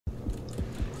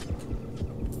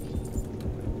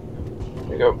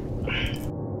There you go.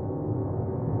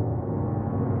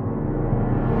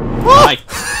 Hi.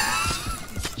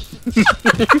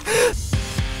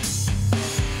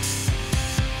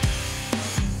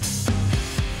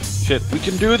 Shit, we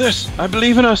can do this! I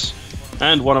believe in us!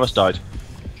 And one of us died.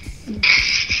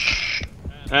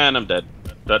 And I'm dead.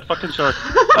 That fucking shark.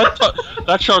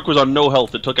 That shark was on no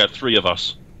health, it took out 3 of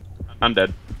us. I'm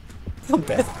dead. I'm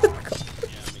dead.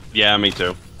 Yeah, me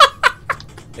too.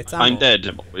 It's I'm dead.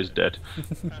 I'm always dead.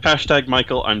 Hashtag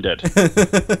Mykel, I'm dead.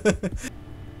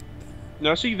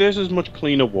 Now see, this is much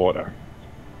cleaner water.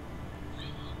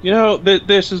 You know,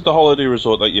 this is the holiday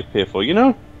resort that you pay for, you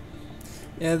know?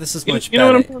 Yeah, this is much you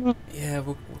know better. what I'm Yeah,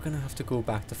 we're gonna have to go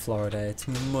back to Florida. It's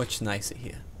much nicer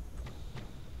here.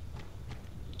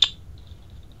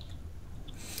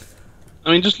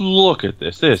 I mean, just look at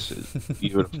this. This is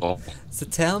beautiful. So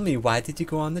tell me, why did you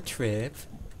go on the trip?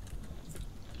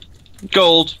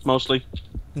 Gold, mostly.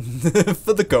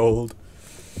 For the gold.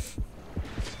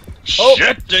 Oh.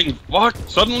 Shitting fuck!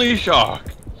 Suddenly shark!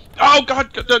 Oh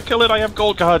god, don't kill it, I have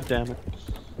gold, god damn it.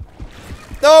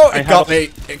 No, it got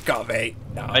me! It got me!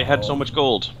 No. I had so much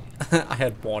gold. I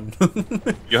had 1.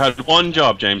 You had 1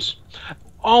 job, James.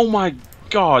 Oh my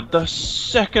god, the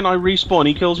second I respawn,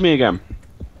 he kills me again.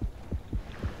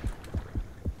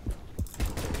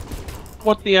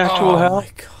 What the actual hell? Oh my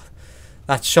god.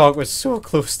 That shark was so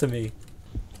close to me.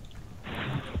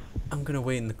 I'm gonna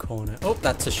wait in the corner. Oh,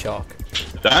 that's a shark.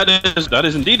 That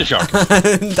is indeed a shark.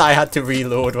 And I had to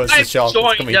reload as the shark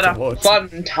was coming towards.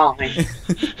 Fun time.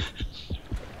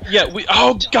 Yeah, we.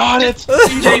 Oh god, it's.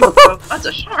 That's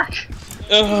a shark.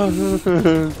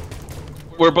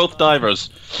 We're both divers.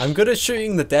 I'm good at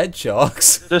shooting the dead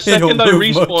sharks. The second I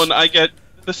respawn, I get.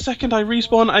 The second I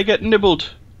respawn, I get nibbled.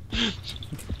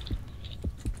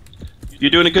 You're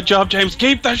doing a good job, James.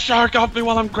 Keep the shark off me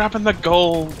while I'm grabbing the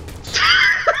gold.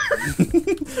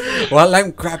 While I'm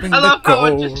grabbing the gold. I love how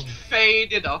it just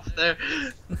faded off there.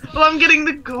 Well, I'm getting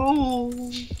the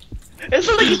gold. It's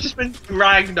like it's just been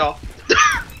dragged off.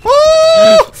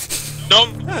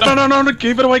 No,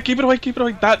 keep it away, keep it away, keep it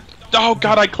away. That. Oh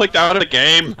god, I clicked out of the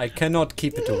game. I cannot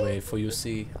keep it away, for you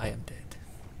see, I am dead.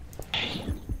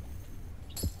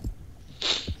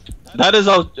 That is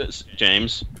all,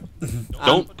 James.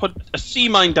 Don't put a sea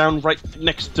mine down right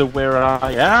next to where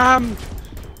I am.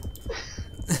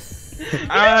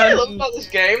 I love about this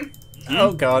game.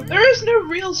 Oh god. There is no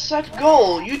real set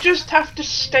goal. You just have to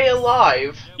stay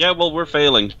alive. Yeah, well, we're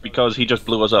failing because he just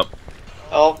blew us up.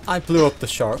 Oh. I blew up the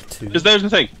shark too. Because there's the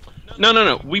thing.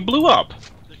 No. We blew up.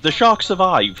 The shark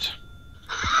survived.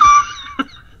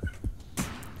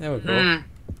 There we go.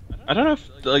 I don't know if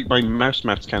like my mouse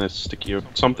map's kind of sticky or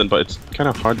something, but it's kind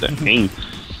of hard to aim.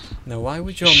 Now, why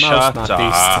would your mouse Shut not be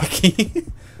up. sticky?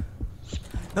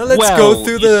 Now let's Well, go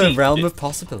through you the see, realm of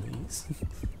possibilities.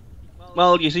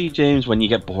 Well, you see, James, when you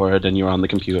get bored and you're on the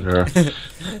computer.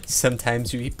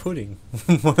 Sometimes you eat pudding.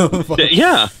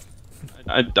 Yeah.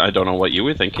 I don't know what you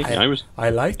were thinking. I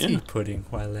like to eat pudding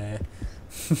while looking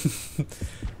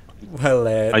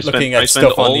I at spend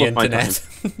stuff on all the of my internet.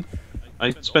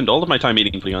 I spend all of my time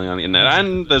eating pudding on the internet,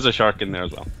 and there's a shark in there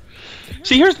as well.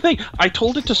 See, here's the thing. I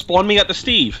told it to spawn me at the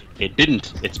Steve. It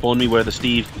didn't. It spawned me where the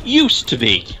Steve used to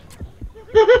be.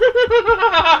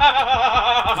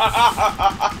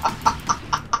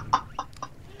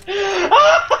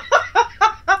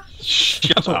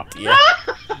 Shut up. Yeah.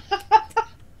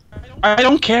 I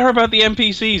don't care about the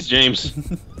NPCs, James.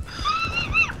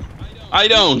 I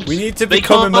don't. We need to They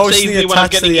become can't save emotionally me when I'm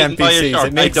attached to the getting eaten by a NPCs. shark.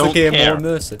 It makes I the don't game care.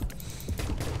 more immersive.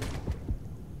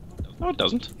 No, it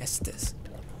doesn't. Yes, it is.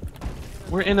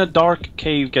 We're in a dark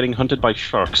cave getting hunted by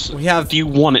sharks. We have. Do you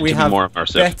want it to be more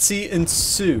immersive? Betsy and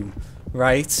Sue,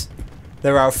 right?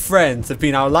 They're our friends. They've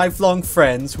been our lifelong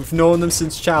friends. We've known them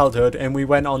since childhood, and we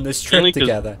went on this trip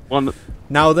together.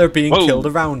 Now they're being killed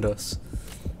around us.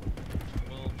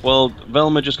 Well,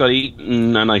 Velma just got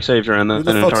eaten, and I saved her, and then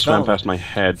a shark swam past my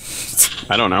head.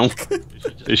 I don't know.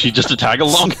 Is she just a tag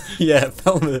along? Yeah,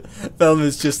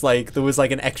 Velma's just like, there was like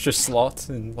an extra slot,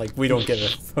 and like, we don't give a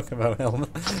fuck about Velma.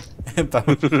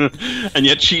 And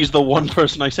yet she's the one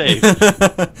person I saved.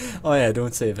 Oh yeah,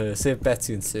 don't save her. Save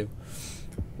Betsy and Sue.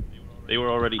 They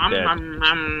were already dead.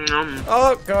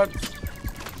 Oh god.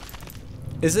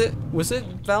 Was it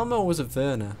Velma or was it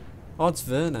Werner? Oh, it's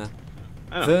Werner.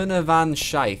 Werner van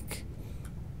Schaik.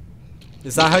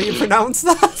 Is that how you pronounce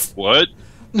that? What?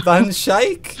 Van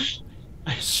Schaik?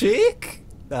 Shake?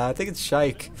 Nah, I think it's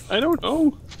Schaik. I don't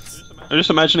know. I'm just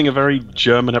imagining a very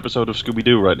German episode of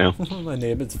Scooby-Doo right now. My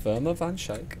name is Werner van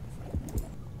Schaik.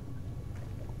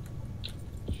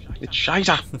 It's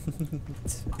Scheisse.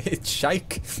 It's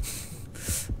Schaik.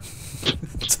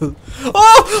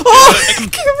 Oh!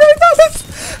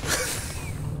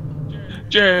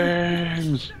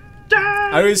 James!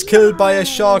 I was killed by a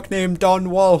shark named Don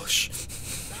Walsh.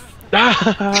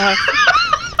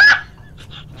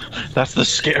 That's the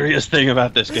scariest thing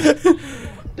about this game.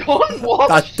 Don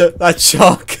Walsh. That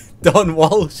shark, Don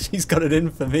Walsh, he's got it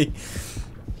in for me.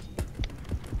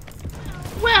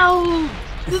 Well,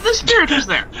 the spirit was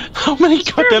there. How many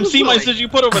goddamn sea mice did you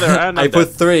put over there? I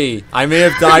put 3. I may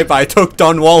have died, but I took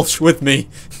Don Walsh with me.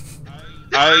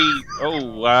 Oh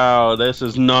wow, this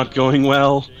is not going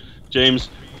well. James,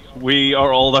 we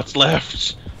are all that's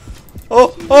left.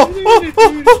 Oh! No!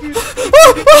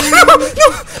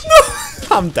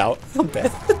 I'm down. I'm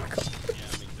dead.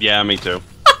 Yeah, me too.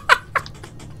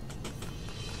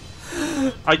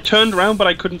 I turned around, but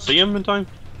I couldn't see him in time.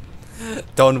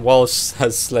 Don Walsh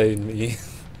has slain me.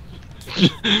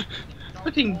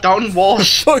 Fucking Don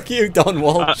Walsh. Fuck you, Don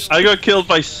Walsh. I got killed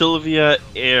by Sylvia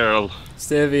Earle.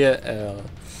 Sylvia Earle.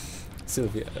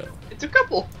 It's a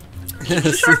couple.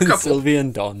 Shark couple. Sylvia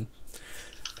and Don.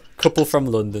 Couple from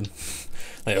London.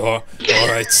 Like, oh,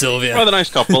 alright, Sylvia. Rather nice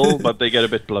couple, but they get a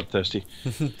bit bloodthirsty.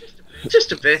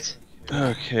 Just a bit.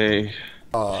 Okay.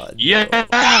 Oh, yeah!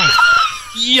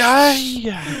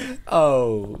 Yeah!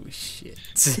 Oh, shit.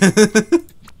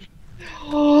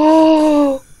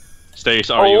 Oh.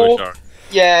 Stace, are you a shark?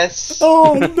 Yes.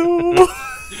 Oh, no.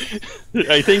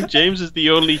 I think James is the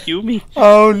only human.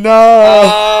 Oh,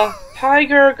 no.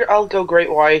 Tiger, I'll go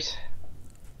great white.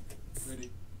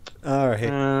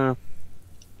 Alright.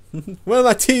 Well,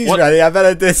 my tea's ready. I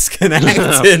better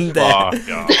disconnect in there.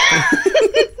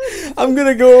 I'm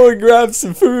gonna go and grab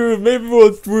some food. Maybe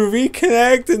we'll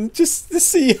reconnect and just to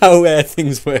see how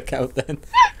things work out then.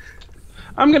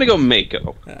 I'm gonna go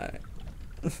Mykel. Alright.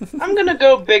 I'm gonna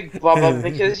go Big Bubba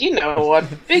because you know what,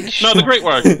 No, the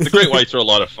Great Whites are a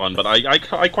lot of fun, but I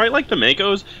quite like the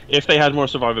Makos if they had more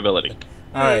survivability.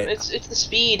 Alright. It's the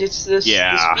speed. It's the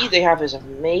speed they have is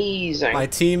amazing. My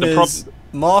team is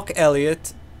Mark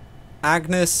Elliott,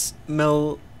 Agnes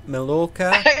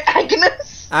Miloka.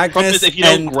 Agnes. Agnes, if you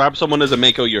don't grab someone as a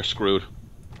Mako, you're screwed.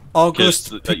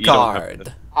 August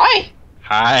Picard. Hi.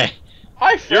 Hi.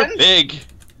 Hi, friend. You're big.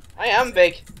 I am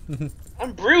big.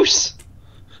 I'm Bruce.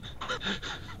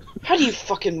 How do you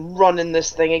fucking run in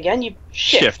this thing again? You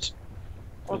shift.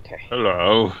 Okay.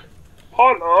 Hello.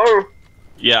 Hello.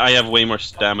 Yeah, I have way more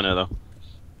stamina though.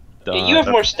 Yeah, you have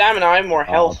more stamina. I have more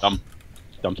health. Dum.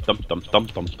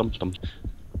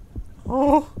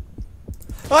 Oh.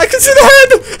 I can see the head.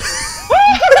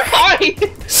 Hi.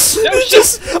 No,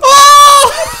 just.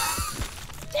 Oh.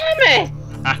 Damn it.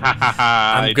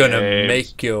 I'm gonna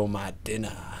make you my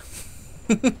dinner.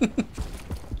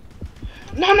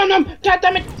 No. God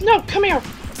damn it. No, come here.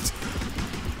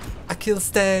 I killed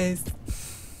Stace.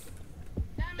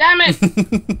 Damn it.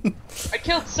 I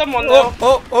killed someone though.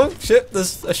 Oh, shit.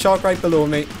 There's a shark right below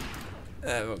me.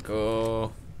 There we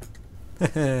go.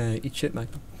 Eat shit,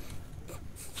 Mykel.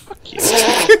 Fuck you.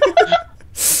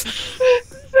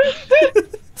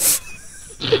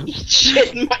 Eat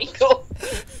shit, Mykel.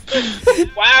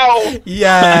 Wow.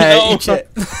 Yeah, eat shit.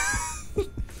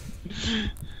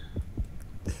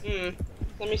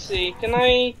 Let me see. Can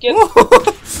I get...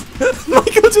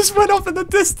 Mykel just went off in the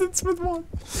distance with one.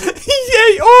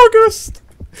 Yay, August!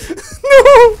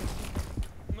 No!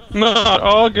 Not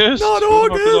August. Not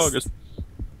August.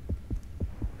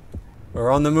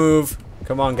 We're on the move.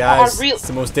 Come on, guys. It's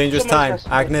the most dangerous time.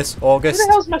 Agnes, August. Who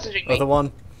the hell's messaging me? Other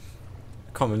one.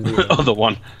 I can't remember the other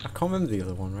one. I can't remember the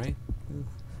other one, right?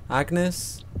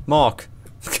 Agnes? Mark.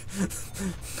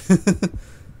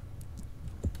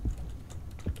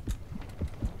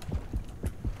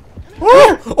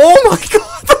 Oh my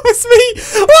god, that was me!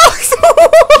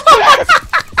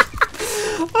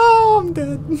 Oh, I'm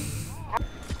dead.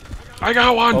 I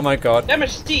got one! Oh my god. Damn it,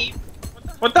 Steve!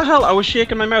 What the hell? I was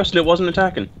shaking my mouse and it wasn't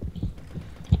attacking.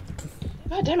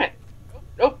 God damn it.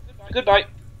 Nope. Goodbye.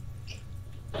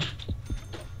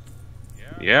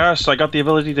 Yes, I got the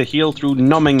ability to heal through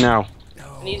numbing now.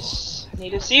 I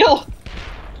need a seal.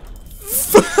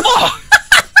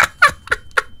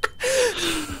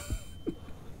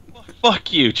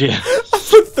 Fuck you, Jim. I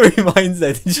put 3 mines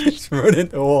there, did you just run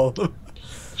into all of them?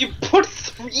 You put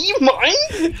 3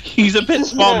 mines? He's a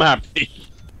bit bomb happy.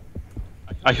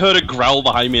 I heard a growl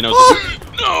behind me and I was like,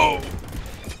 no!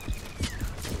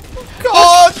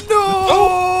 God, no!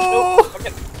 Oh, no.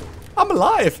 Okay. I'm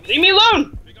alive. Leave me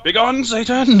alone! Big on,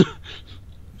 Satan!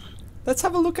 Let's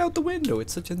have a look out the window,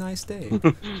 it's such a nice day.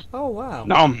 Oh, wow.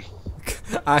 Nom.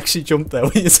 I actually jumped there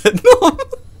when you said nom.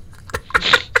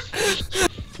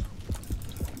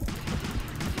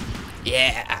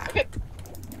 Yeah. Okay.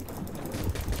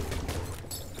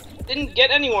 Didn't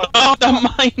get anyone. Oh,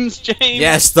 the mines, James!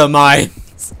 Yes, the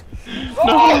mines.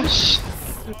 No!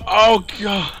 Oh,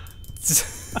 God.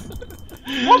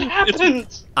 What happened?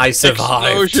 I survived.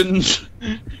 Explosions.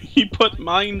 He put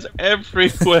mines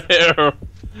everywhere.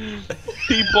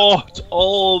 He bought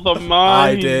all the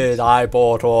mines. I did. I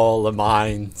bought all the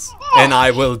mines. And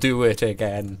I will do it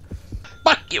again.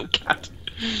 Fuck you, cat.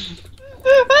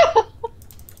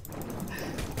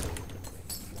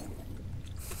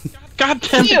 God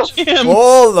damn it, Jim.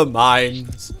 All the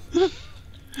mines.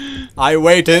 I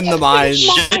wait in the mines.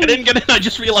 Shit, I didn't get in. I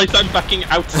just realized I'm backing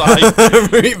outside.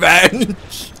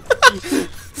 Revenge.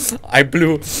 I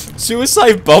blew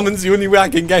suicide bombing's the only way I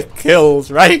can get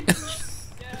kills, right?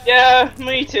 Yeah,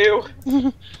 me too.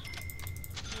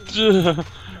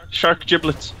 Shark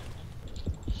giblets.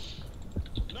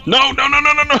 No, no, no,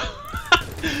 no, no, no!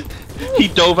 He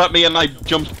dove at me and I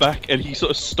jumped back and he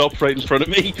sort of stopped right in front of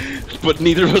me, but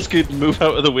neither of us could move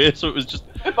out of the way, so it was just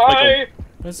Goodbye.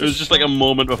 it was just like a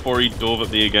moment before he dove at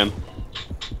me again.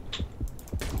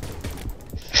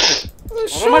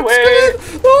 On my way.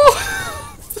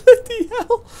 Oh, bloody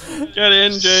hell! Get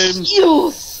in, James.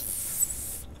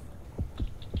 Skills.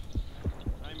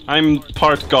 I'm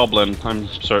part goblin, I'm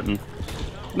certain.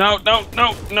 No, no,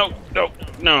 no, no, no,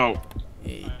 no.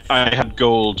 I had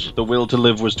gold. The will to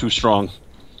live was too strong.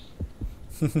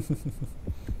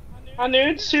 I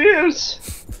need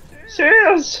seals.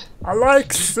 Seals. I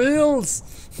like seals.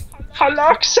 I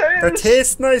like seals. They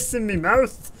taste nice in my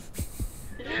mouth.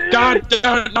 God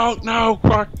damn it, no, no,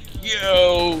 fuck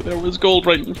you. There was gold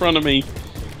right in front of me.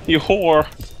 You whore.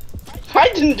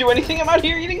 I didn't do anything. I'm out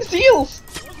here eating seals.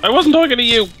 I wasn't talking to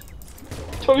you.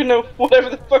 Talking to whatever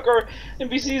the fuck our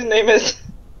NPC's name is.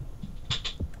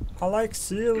 I like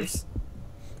seals.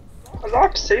 I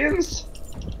like seals.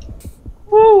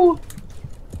 Woo.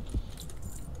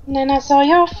 And then I saw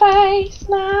your face.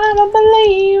 Now I'm a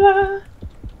believer.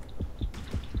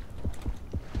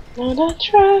 Not a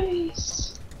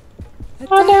trace.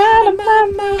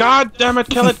 God damn it,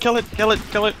 kill it, kill it, kill it,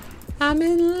 kill it. I'm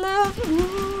in love.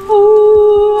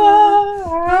 Ooh,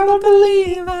 I'm a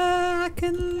believer. I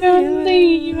can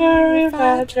Believer if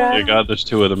I try. Dear God, there's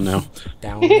two of them now.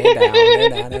 Down, down, down,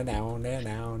 down, down,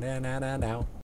 down, down, down, down, down.